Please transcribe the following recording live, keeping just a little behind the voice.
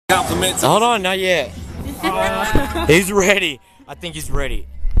Compliments. Hold on, not yet. He's ready. I think he's ready.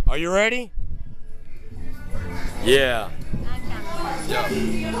 Are you ready? Yeah.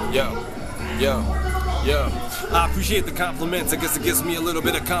 Yo. I appreciate the compliments. I guess it gives me a little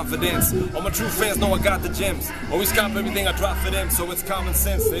bit of confidence. All my true fans know I got the gems. Always cop everything I drop for them, so it's common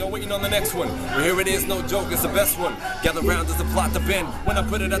sense. They all waiting on the next one. Well, here it is, no joke, it's the best one. Gather round as a plot to bend. When I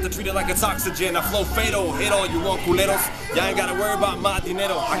put it out to treat it like it's oxygen. I flow fatal, hit all you want culeros. Y'all ain't gotta worry about my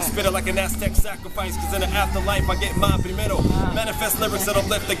dinero. I can spit it like an Aztec sacrifice, cause in the afterlife I get my primero. Manifest lyrics that'll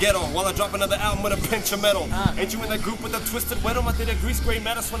lift the ghetto, while I drop another album with a pinch of metal. Ain't you in that group with the twisted güero? I did a grease gray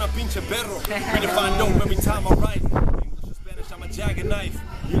matter when I pinche perro. Redefine dope every time I write. English or Spanish, I'm a jagged knife.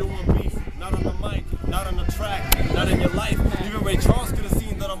 You don't want beef, not on the mic, not on the track, not in your life. Even Ray Charles could have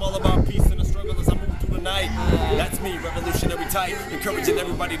seen that I'm all about peace and the struggle as I move through the night. That's me, revolutionary type, encouraging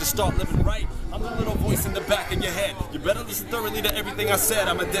everybody to start living right. I'm the little voice in the back of your head. You better listen thoroughly to everything I said.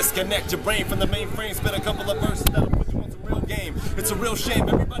 I'ma disconnect your brain from the mainframe, spit a couple of verses that'll put you on some real game. It's a real shame,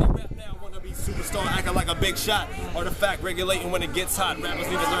 everybody rap now wanna be superstar, acting like a big shot. Artifact regulating when it gets hot. Rappers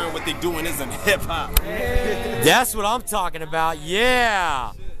need to learn what they doing isn't hip-hop. That's what I'm talking about,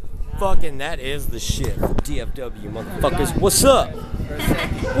 yeah! Fucking that is the shit. DFW, motherfuckers. What's up?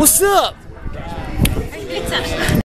 What's up?